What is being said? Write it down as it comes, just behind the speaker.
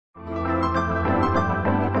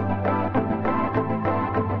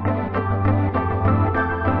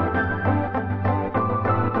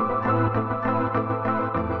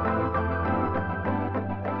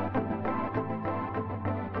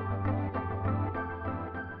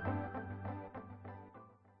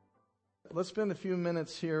let's spend a few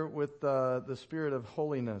minutes here with the spirit of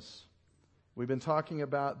holiness. We've been talking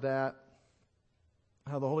about that,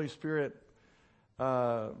 how the Holy Spirit,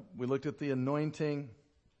 we looked at the anointing.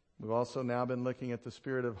 We've also now been looking at the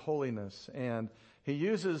spirit of holiness. And he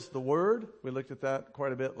uses the word. We looked at that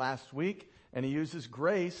quite a bit last week. And he uses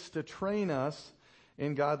grace to train us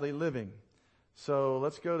in godly living. So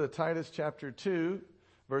let's go to Titus chapter 2,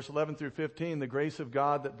 verse 11 through 15. The grace of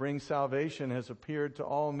God that brings salvation has appeared to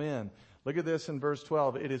all men. Look at this in verse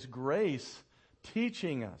 12. It is grace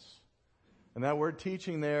teaching us. And that word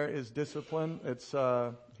teaching there is discipline. It's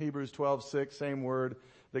Hebrews 12:6, same word,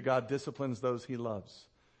 that God disciplines those he loves.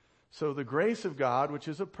 So the grace of God, which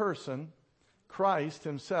is a person, Christ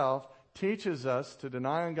himself, teaches us to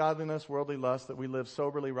deny ungodliness, worldly lust, that we live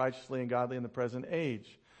soberly, righteously, and godly in the present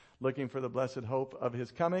age, looking for the blessed hope of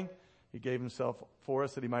his coming. He gave himself for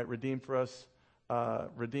us that he might redeem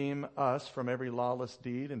us from every lawless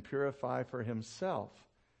deed and purify for himself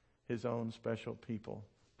his own special people.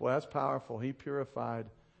 Boy, that's powerful. He purified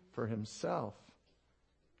for himself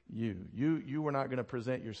you. You were not going to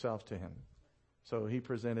present yourself to him. So he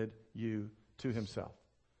presented you to himself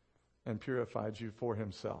and purified you for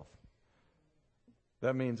himself.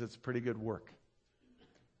 That means it's pretty good work.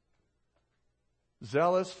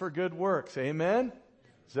 Zealous for good works. Amen?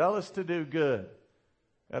 Zealous to do good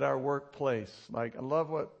at our workplace. Like, I love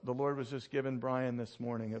what the Lord was just giving Brian this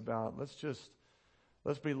morning about.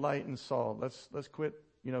 Let's be light and salt. Let's quit,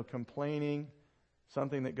 complaining.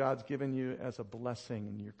 Something that God's given you as a blessing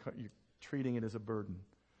and you're treating it as a burden.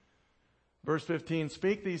 Verse 15,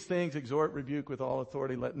 speak these things, exhort, rebuke with all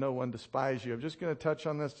authority, let no one despise you. I'm just going to touch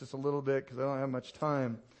on this just a little bit because I don't have much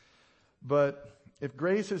time. But if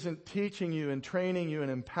grace isn't teaching you and training you and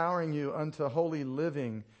empowering you unto holy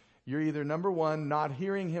living, you're either, number one, not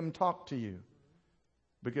hearing him talk to you.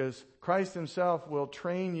 Because Christ himself will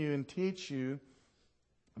train you and teach you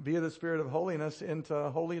via the Spirit of holiness into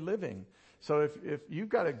holy living. So if you've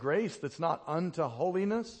got a grace that's not unto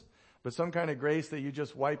holiness, but some kind of grace that you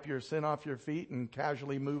just wipe your sin off your feet and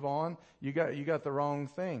casually move on, you got the wrong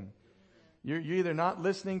thing. You're either not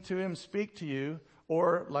listening to him speak to you,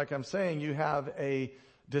 or, like I'm saying, you have a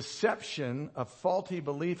deception, a faulty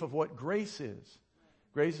belief of what grace is.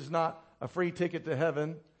 Grace is not a free ticket to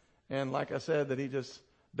heaven. And like I said, that he just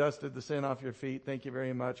dusted the sin off your feet. Thank you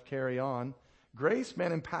very much. Carry on. Grace,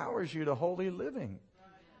 man, empowers you to holy living,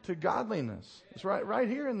 to godliness. It's right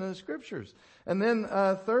here in the scriptures. And then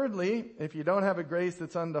thirdly, if you don't have a grace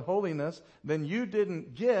that's unto holiness, then you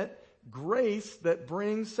didn't get grace that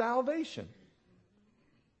brings salvation.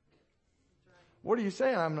 What are you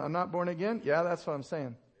saying? I'm not born again? Yeah, that's what I'm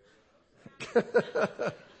saying.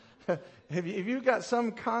 Have you got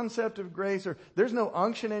some concept of grace, or there's no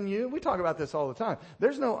unction in you? We talk about this all the time.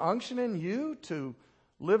 There's no unction in you to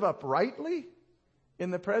live uprightly in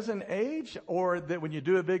the present age, or that when you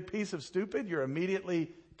do a big piece of stupid, you're immediately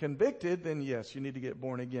convicted, then yes, you need to get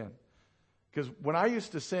born again. Because when I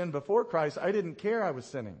used to sin before Christ, I didn't care I was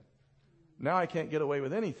sinning. Now I can't get away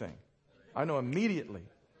with anything. I know immediately.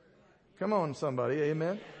 Come on, somebody.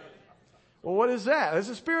 Amen. Well, what is that? It's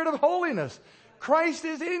the spirit of holiness. Christ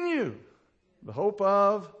is in you. The hope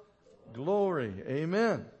of glory.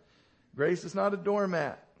 Amen. Grace is not a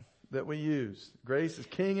doormat that we use. Grace is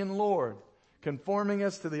King and Lord, conforming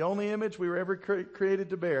us to the only image we were ever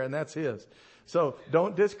created to bear, and that's his. So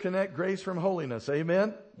don't disconnect grace from holiness.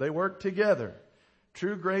 Amen? They work together.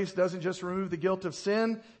 True grace doesn't just remove the guilt of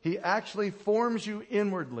sin. He actually forms you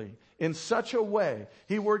inwardly in such a way.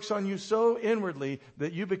 He works on you so inwardly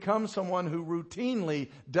that you become someone who routinely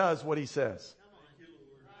does what he says.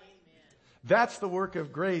 That's the work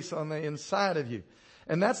of grace on the inside of you.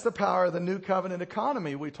 And that's the power of the new covenant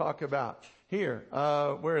economy we talk about. Here,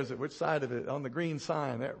 where is it? Which side of it? On the green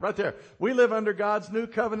sign there, right there. We live under God's new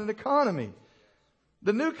covenant economy.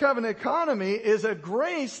 The new covenant economy is a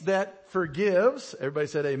grace that forgives. Everybody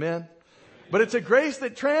said amen. But it's a grace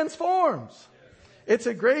that transforms. It's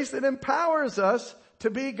a grace that empowers us to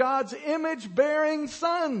be God's image-bearing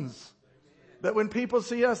sons. That when people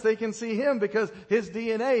see us, they can see him because his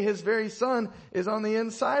DNA, his very son, is on the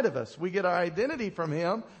inside of us. We get our identity from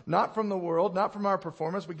him, not from the world, not from our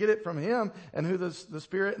performance. We get it from him and who the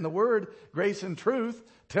Spirit and the Word, grace and truth,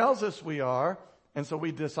 tells us we are. And so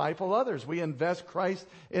we disciple others. We invest Christ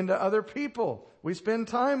into other people. We spend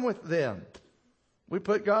time with them. We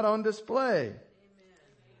put God on display. Amen.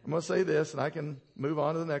 I'm going to say this, and I can move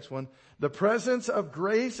on to the next one. The presence of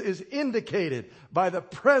grace is indicated by the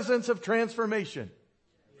presence of transformation.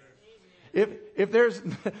 If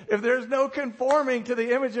there's no conforming to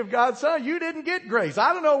the image of God's Son, you didn't get grace.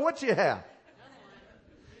 I don't know what you have.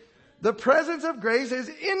 The presence of grace is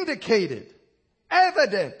indicated,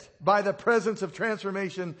 evident by the presence of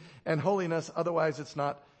transformation and holiness. Otherwise, it's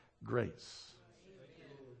not grace.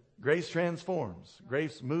 Grace transforms.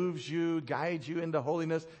 Grace moves you, guides you into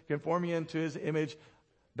holiness, conform you into His image.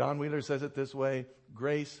 Don Wheeler says it this way: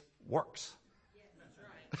 grace works.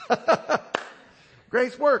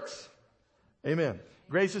 Grace works. Amen.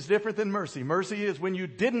 Grace is different than mercy. Mercy is when you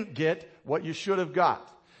didn't get what you should have got.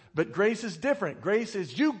 But grace is different. Grace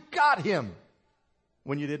is you got Him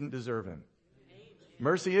when you didn't deserve Him.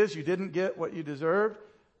 Mercy is you didn't get what you deserved.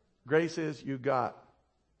 Grace is you got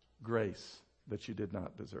grace that you did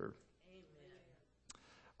not deserve.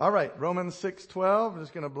 All right, Romans 6:12. I'm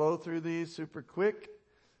just going to blow through these super quick.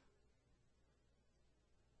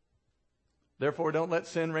 Therefore, don't let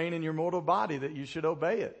sin reign in your mortal body, that you should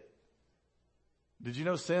obey it. Did you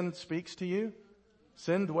know sin speaks to you?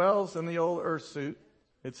 Sin dwells in the old earth suit.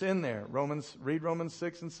 It's in there. Read Romans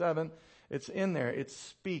 6 and 7. It's in there. It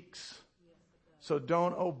speaks. So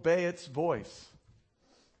don't obey its voice.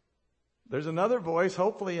 There's another voice,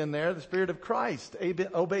 hopefully in there, the Spirit of Christ.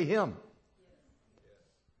 Obey Him.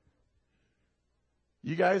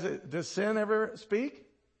 You guys, does sin ever speak?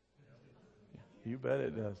 You bet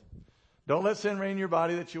it does. Don't let sin reign in your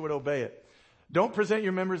body, that you would obey it. Don't present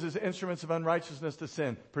your members as instruments of unrighteousness to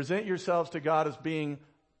sin. Present yourselves to God as being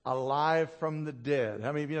alive from the dead.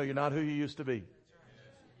 How many of you know you're not who you used to be?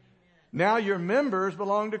 Now your members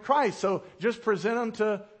belong to Christ. So just present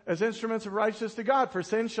them as instruments of righteousness to God. For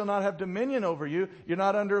sin shall not have dominion over you. You're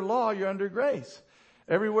not under law, you're under grace.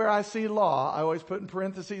 Everywhere I see law, I always put in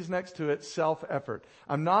parentheses next to it, self-effort.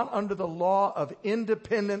 I'm not under the law of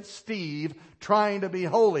independent Steve trying to be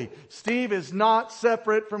holy. Steve is not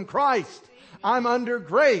separate from Christ. I'm under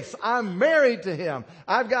grace. I'm married to Him.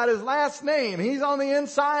 I've got His last name. He's on the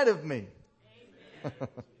inside of me.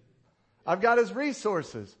 I've got His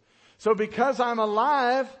resources. So because I'm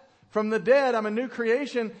alive from the dead, I'm a new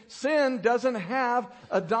creation, sin doesn't have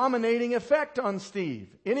a dominating effect on Steve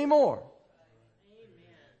anymore.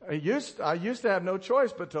 I used to have no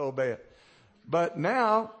choice but to obey it. But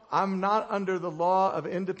now I'm not under the law of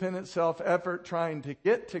independent self-effort trying to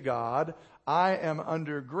get to God. I am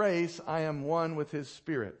under grace. I am one with His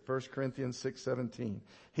Spirit. 1 Corinthians 6:17.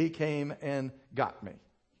 He came and got me.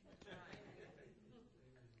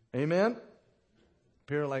 Amen?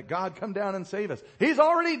 People are like, God, come down and save us. He's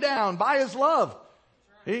already down by His love.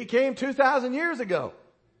 He came 2,000 years ago.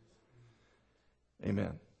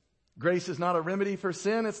 Amen. Grace is not a remedy for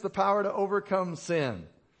sin. It's the power to overcome sin.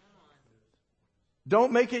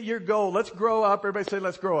 Don't make it your goal. Let's grow up. Everybody say,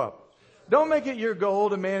 let's grow up. Don't make it your goal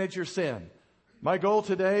to manage your sin. My goal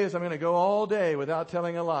today is I'm going to go all day without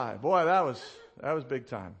telling a lie. Boy, that was big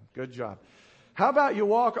time. Good job. How about you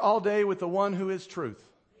walk all day with the one who is truth?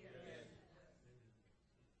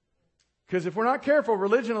 Because if we're not careful,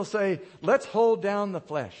 religion will say, let's hold down the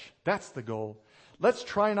flesh. That's the goal. Let's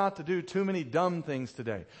try not to do too many dumb things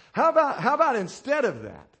today. How about instead of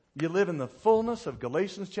that, you live in the fullness of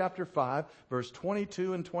Galatians chapter 5, verse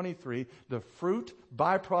 22 and 23. The fruit,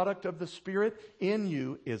 byproduct of the Spirit in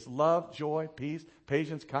you is love, joy, peace,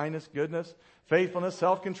 patience, kindness, goodness, faithfulness,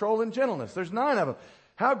 self-control, and gentleness. There's 9 of them.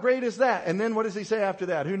 How great is that? And then what does he say after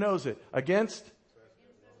that? Who knows it? Against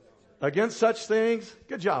such things.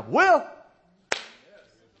 Good job. Will.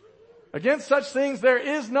 Against such things there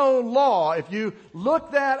is no law. If you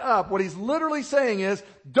look that up, what he's literally saying is,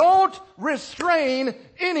 don't restrain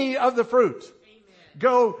any of the fruit. Amen.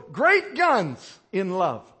 Go great guns in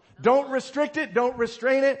love. Don't restrict it. Don't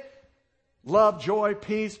restrain it. Love, joy,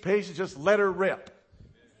 peace, patience. Just let her rip.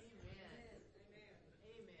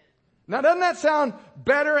 Now, doesn't that sound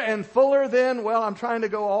better and fuller than, well, I'm trying to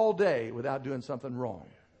go all day without doing something wrong?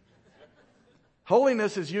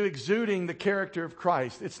 Holiness is you exuding the character of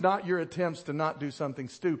Christ. It's not your attempts to not do something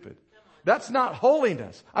stupid. That's not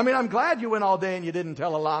holiness. I mean, I'm glad you went all day and you didn't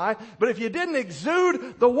tell a lie. But if you didn't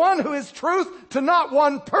exude the one who is truth to not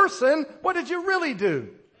one person, what did you really do?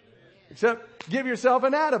 Except give yourself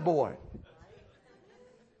an attaboy.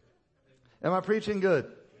 Am I preaching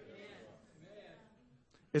good?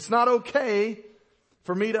 It's not okay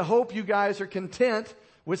for me to hope you guys are content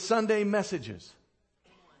with Sunday messages.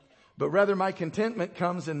 But rather my contentment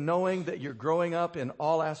comes in knowing that you're growing up in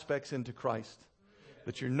all aspects into Christ.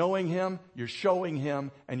 That you're knowing Him, you're showing Him,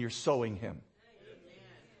 and you're sowing Him.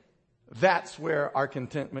 That's where our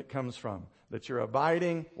contentment comes from. That you're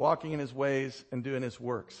abiding, walking in His ways, and doing His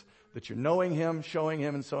works. That you're knowing Him, showing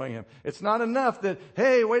Him, and sowing Him. It's not enough that,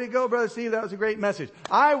 hey, way to go, Brother Steve, that was a great message.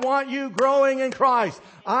 I want you growing in Christ.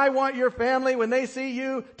 I want your family, when they see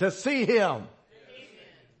you, to see Him.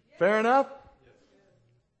 Fair enough?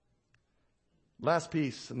 Last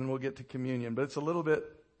piece, and then we'll get to communion. But it's a little bit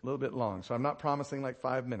long, so I'm not promising like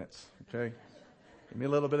 5 minutes. Okay, give me a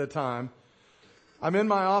little bit of time. I'm in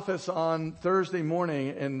my office on Thursday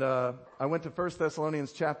morning, and I went to 1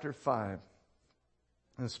 Thessalonians chapter 5.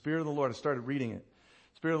 And the Spirit of the Lord, I started reading it.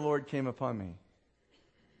 The Spirit of the Lord came upon me.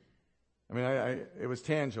 I mean, it was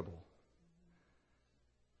tangible.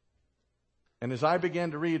 And as I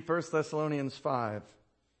began to read 1 Thessalonians 5,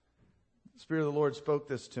 the Spirit of the Lord spoke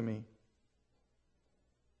this to me.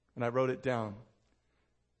 And I wrote it down.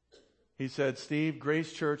 He said, Steve,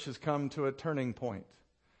 Grace Church has come to a turning point.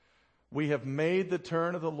 We have made the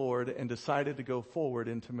turn of the Lord and decided to go forward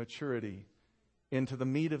into maturity, into the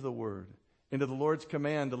meat of the Word, into the Lord's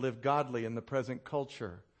command to live godly in the present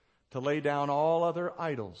culture, to lay down all other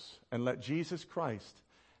idols and let Jesus Christ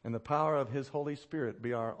and the power of His Holy Spirit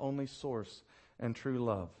be our only source and true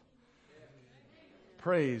love.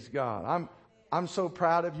 Praise God. I'm so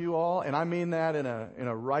proud of you all, and I mean that in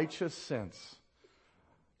a righteous sense.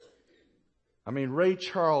 I mean, Ray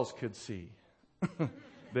Charles could see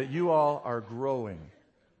that you all are growing.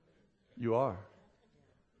 You are.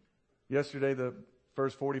 Yesterday, the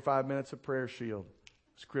first 45 minutes of Prayer Shield,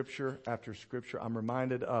 scripture after scripture, I'm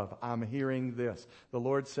reminded of. I'm hearing this. The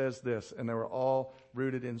Lord says this, and they were all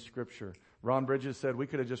rooted in Scripture. Ron Bridges said we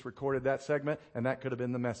could have just recorded that segment, and that could have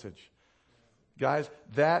been the message. Guys,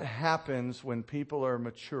 that happens when people are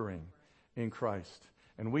maturing in Christ.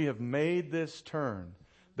 And we have made this turn.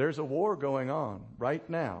 There's a war going on right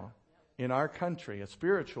now in our country, a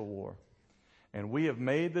spiritual war. And we have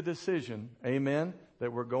made the decision, amen,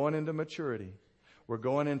 that we're going into maturity. We're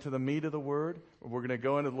going into the meat of the Word. We're going to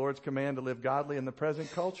go into the Lord's command to live godly in the present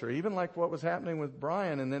culture. Even like what was happening with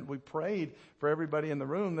Brian, and then we prayed for everybody in the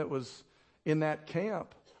room that was in that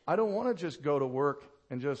camp. I don't want to just go to work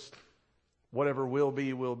and just whatever will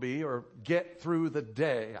be, or get through the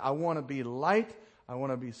day. I want to be light. I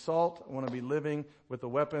want to be salt. I want to be living with the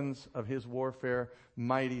weapons of His warfare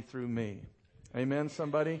mighty through me. Amen,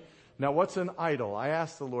 somebody? Now, what's an idol? I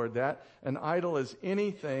asked the Lord that. An idol is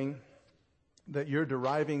anything that you're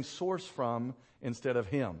deriving source from instead of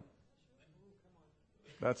Him.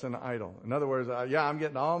 That's an idol. In other words, I'm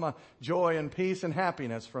getting all my joy and peace and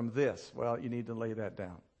happiness from this. Well, you need to lay that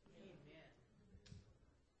down.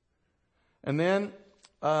 And then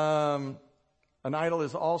an idol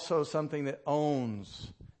is also something that owns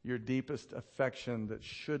your deepest affection that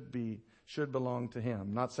should belong to Him.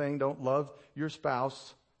 I'm not saying don't love your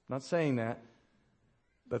spouse. I'm not saying that.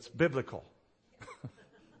 That's biblical.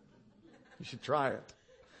 You should try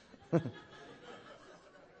it.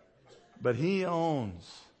 But He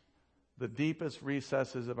owns the deepest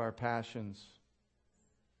recesses of our passions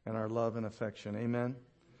and our love and affection. Amen?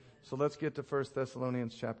 So let's get to 1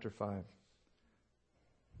 Thessalonians chapter 5.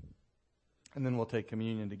 And then we'll take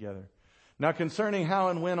communion together. Now, concerning how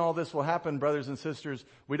and when all this will happen, brothers and sisters,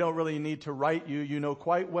 we don't really need to write you. You know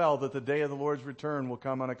quite well that the day of the Lord's return will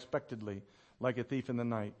come unexpectedly, like a thief in the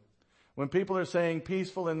night. When people are saying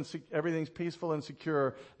everything's peaceful and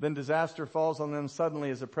secure, then disaster falls on them suddenly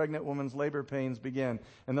as a pregnant woman's labor pains begin,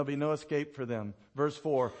 and there'll be no escape for them. Verse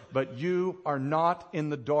 4, but you are not in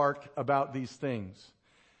the dark about these things.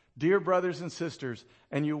 Dear brothers and sisters,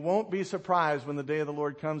 and you won't be surprised when the day of the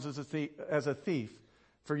Lord comes as a thief,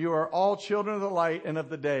 for you are all children of the light and of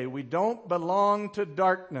the day. We don't belong to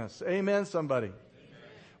darkness. Amen, somebody. Amen.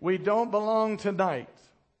 We don't belong to night.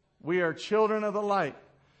 We are children of the light.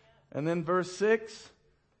 And then verse 6,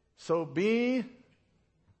 so be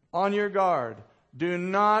on your guard. Do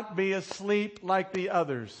not be asleep like the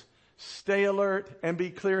others. Stay alert and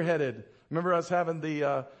be clear-headed. Remember us having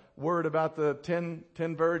the word about the 10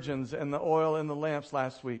 virgins and the oil in the lamps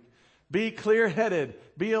last week. Be clear-headed.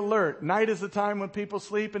 Be alert. Night is the time when people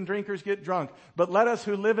sleep and drinkers get drunk. But let us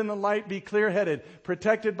who live in the light be clear-headed,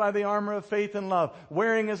 protected by the armor of faith and love,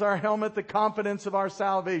 wearing as our helmet the confidence of our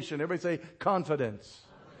salvation. Everybody say confidence.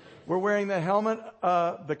 We're wearing the helmet,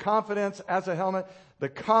 the confidence as a helmet, the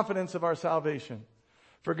confidence of our salvation.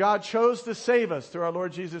 For God chose to save us through our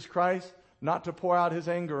Lord Jesus Christ, not to pour out His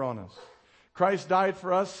anger on us. Christ died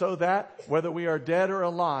for us so that, whether we are dead or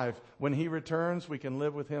alive, when He returns, we can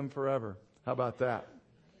live with Him forever. How about that?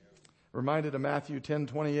 Reminded of Matthew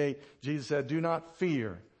 10:28, Jesus said, do not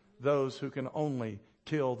fear those who can only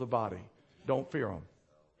kill the body. Don't fear them.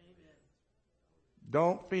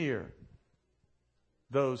 Don't fear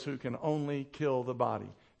those who can only kill the body.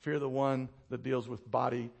 Fear the one that deals with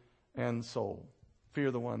body and soul.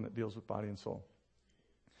 Fear the one that deals with body and soul.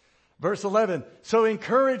 Verse 11, so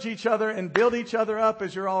encourage each other and build each other up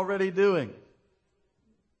as you're already doing.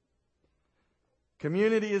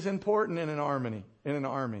 Community is important in an army.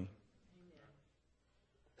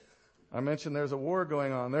 I mentioned there's a war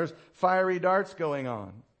going on. There's fiery darts going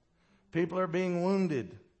on. People are being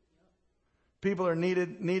wounded. People are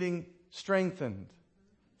needing strengthened.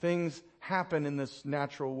 Things happen in this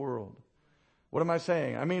natural world. What am I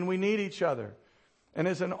saying? I mean, we need each other. And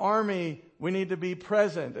as an army, we need to be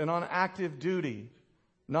present and on active duty,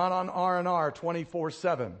 not on R&R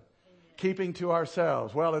 24/7, keeping to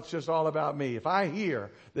ourselves. Well, it's just all about me. If I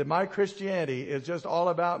hear that my Christianity is just all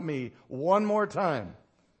about me one more time,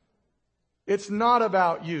 it's not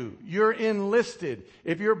about you. You're enlisted.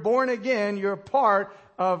 If you're born again, you're part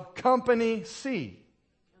of Company C.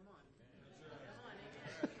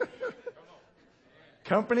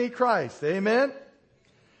 Company Christ. Amen?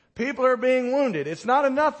 People are being wounded. It's not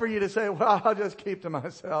enough for you to say, well, I'll just keep to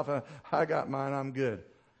myself. I got mine. I'm good.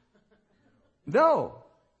 No.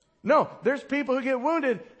 There's people who get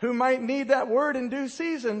wounded who might need that word in due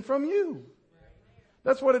season from you.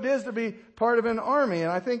 That's what it is to be part of an army.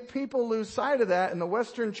 And I think people lose sight of that in the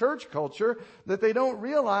Western church culture, that they don't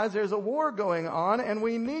realize there's a war going on and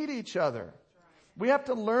we need each other. We have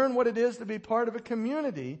to learn what it is to be part of a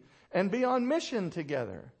community and be on mission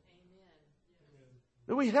together.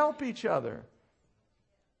 That we help each other.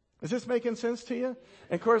 Is this making sense to you?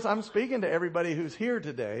 And of course, I'm speaking to everybody who's here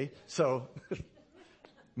today, so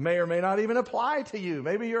may or may not even apply to you.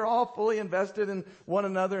 Maybe you're all fully invested in one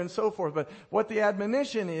another and so forth. But what the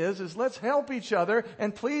admonition is let's help each other,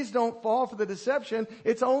 and please don't fall for the deception.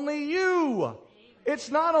 It's only you. It's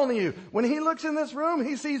not only you. When he looks in this room,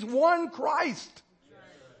 he sees one Christ.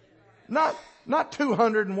 Not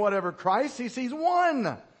 200 and whatever Christ. He sees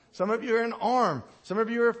one. Some of you are an arm. Some of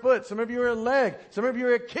you are a foot. Some of you are a leg. Some of you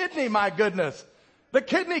are a kidney, my goodness. The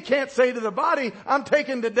kidney can't say to the body, I'm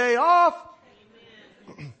taking today off.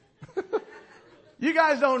 You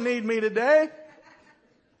guys don't need me today.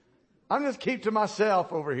 I'm just keep to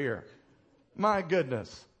myself over here. My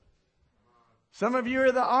goodness. Some of you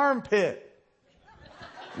are the armpit.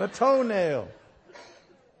 The toenail.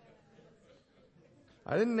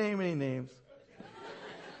 I didn't name any names.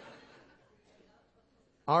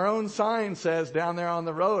 Our own sign says down there on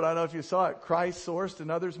the road, I don't know if you saw it, Christ sourced and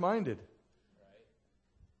others minded.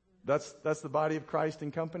 That's the body of Christ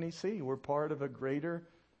in Company C. We're part of a greater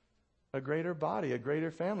body, a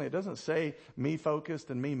greater family. It doesn't say me focused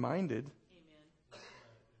and me minded. Amen.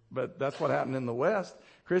 But that's what happened in the West.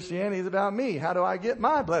 Christianity is about me. How do I get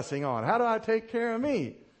my blessing on? How do I take care of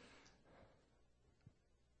me?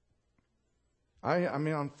 I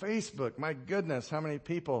mean, on Facebook, my goodness, how many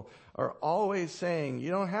people are always saying, you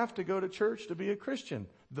don't have to go to church to be a Christian.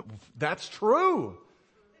 That's true.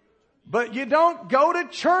 But you don't go to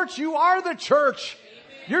church. You are the church.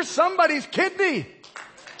 You're somebody's kidney.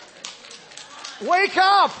 Wake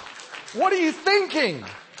up. What are you thinking?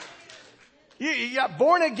 You got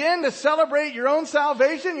born again to celebrate your own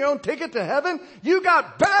salvation, your own ticket to heaven. You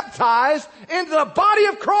got baptized into the body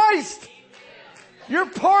of Christ. You're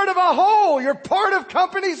part of a whole. You're part of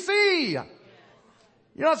Company C. You're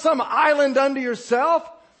not some island unto yourself.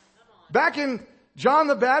 Back in John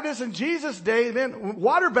the Baptist and Jesus' day, then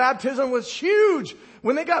water baptism was huge.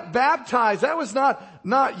 When they got baptized, that was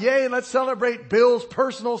not, yay, let's celebrate Bill's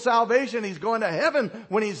personal salvation. He's going to heaven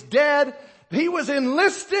when he's dead. He was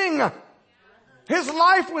enlisting. His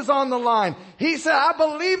life was on the line. He said, I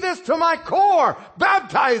believe this to my core.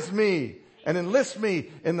 Baptize me and enlist me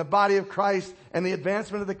in the body of Christ and the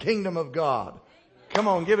advancement of the kingdom of God. Come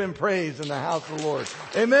on, give him praise in the house of the Lord.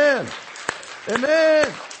 Amen.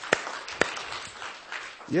 Amen.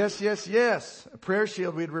 Yes. A prayer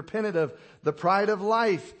shield. We'd repented of the pride of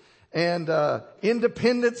life and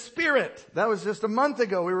independent spirit. That was just a month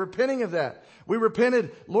ago. We were repenting of that. We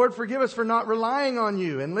repented, Lord, forgive us for not relying on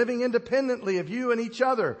you and living independently of you and each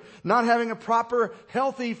other, not having a proper,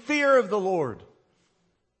 healthy fear of the Lord.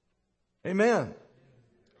 Amen.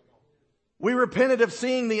 We repented of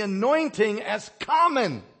seeing the anointing as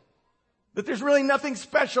common, that there's really nothing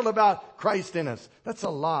special about Christ in us. That's a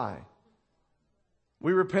lie.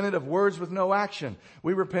 We repented of words with no action.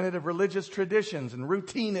 We repented of religious traditions and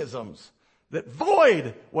routinisms that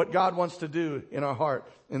void what God wants to do in our heart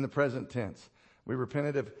in the present tense. We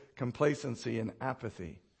repented of complacency and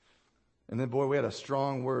apathy. And then, boy, we had a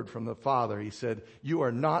strong word from the Father. He said, you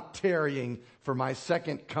are not tarrying for my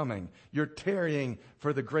second coming. You're tarrying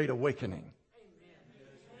for the great awakening.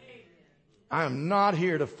 Amen. I am not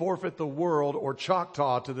here to forfeit the world or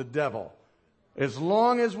Choctaw to the devil. As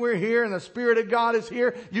long as we're here and the Spirit of God is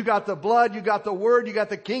here, you got the blood, you got the Word, you got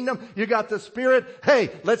the kingdom, you got the Spirit. Hey,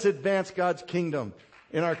 let's advance God's kingdom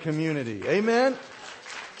in our community. Amen?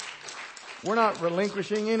 We're not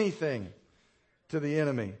relinquishing anything to the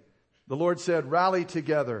enemy. The Lord said, rally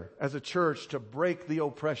together as a church to break the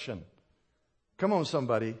oppression. Come on,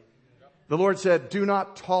 somebody. The Lord said, do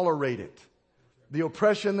not tolerate it. The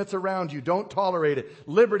oppression that's around you, don't tolerate it.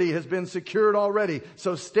 Liberty has been secured already.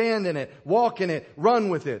 So stand in it, walk in it, run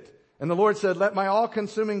with it. And the Lord said, let my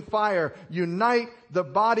all-consuming fire unite the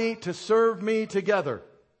body to serve me together.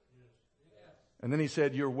 And then he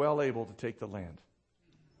said, you're well able to take the land.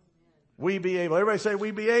 We be able. Everybody say, we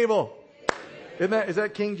be able. Is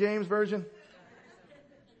that King James Version?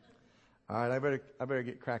 All right, I better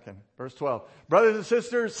get cracking. Verse 12. Brothers and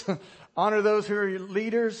sisters, honor those who are your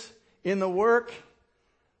leaders in the work.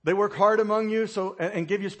 They work hard among you and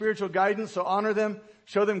give you spiritual guidance, so honor them.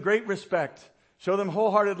 Show them great respect. Show them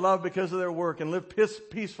wholehearted love because of their work, and live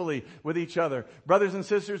peacefully with each other. Brothers and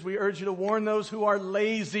sisters, we urge you to warn those who are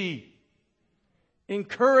lazy.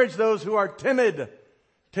 Encourage those who are timid.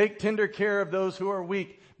 Take tender care of those who are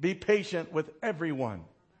weak. Be patient with everyone.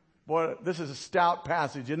 Boy, this is a stout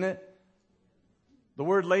passage, isn't it? The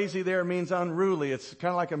word lazy there means unruly. It's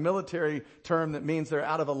kind of like a military term that means they're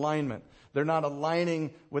out of alignment. They're not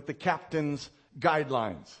aligning with the captain's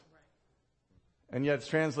guidelines. And yet it's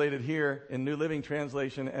translated here in New Living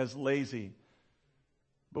Translation as lazy.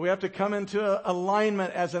 But we have to come into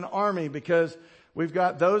alignment as an army, because we've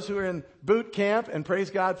got those who are in boot camp, and praise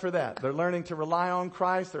God for that. They're learning to rely on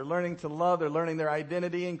Christ. They're learning to love. They're learning their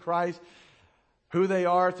identity in Christ, who they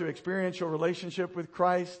are through experiential relationship with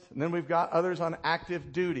Christ. And then we've got others on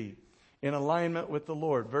active duty in alignment with the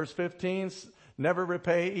Lord. Verse 15, never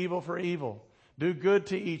repay evil for evil. Do good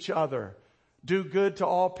to each other. Do good to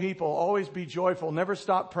all people. Always be joyful. Never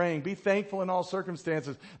stop praying. Be thankful in all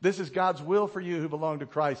circumstances. This is God's will for you who belong to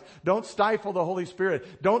Christ. Don't stifle the Holy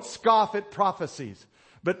Spirit. Don't scoff at prophecies,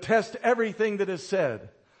 but test everything that is said.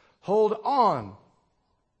 Hold on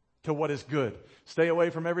to what is good. Stay away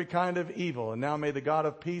from every kind of evil. And now may the God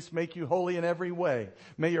of peace make you holy in every way.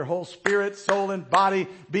 May your whole spirit, soul, and body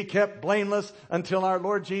be kept blameless until our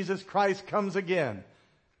Lord Jesus Christ comes again.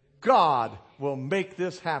 God will make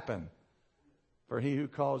this happen. For he who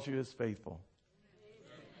calls you is faithful.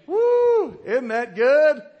 Woo! Isn't that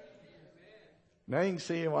good? Now you can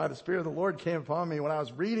see why the Spirit of the Lord came upon me when I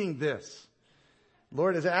was reading this. The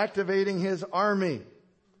Lord is activating his army.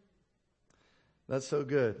 That's so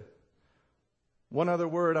good. One other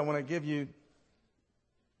word I want to give you,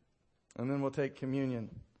 and then we'll take communion.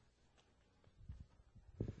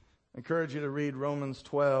 I encourage you to read Romans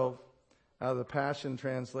 12 out of the Passion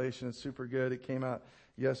Translation. It's super good. It came out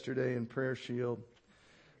yesterday in Prayer Shield.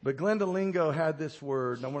 But Glenda Lingo had this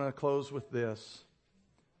word, and I want to close with this.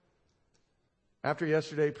 After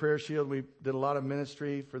yesterday, Prayer Shield, we did a lot of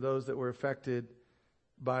ministry for those that were affected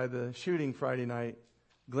by the shooting Friday night.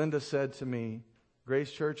 Glenda said to me,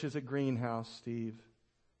 Grace Church is a greenhouse, Steve,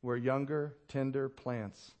 where younger, tender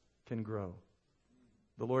plants can grow.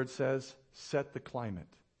 The Lord says, set the climate.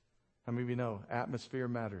 How many of you know atmosphere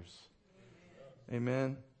matters?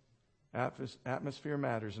 Amen. Atmosphere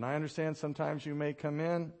matters. And I understand sometimes you may come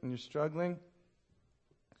in and you're struggling.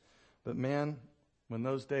 But man, when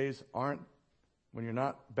those days when you're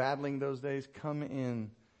not battling those days, come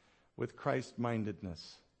in with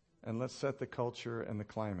Christ-mindedness. And let's set the culture and the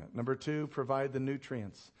climate. Number 2, provide the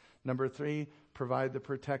nutrients. Number 3, provide the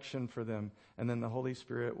protection for them. And then the Holy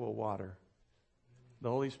Spirit will water.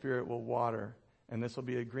 The Holy Spirit will water. And this will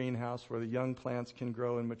be a greenhouse where the young plants can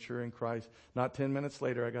grow and mature in Christ. Not 10 minutes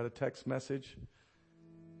later, I got a text message.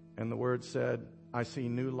 And the word said, I see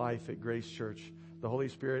new life at Grace Church. The Holy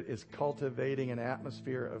Spirit is cultivating an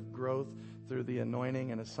atmosphere of growth through the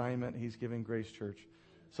anointing and assignment he's giving Grace Church.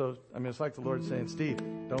 So, it's like the Lord saying, Steve,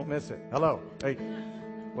 don't miss it. Hello. Hey,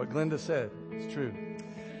 what Glenda said is true.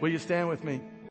 Will you stand with me?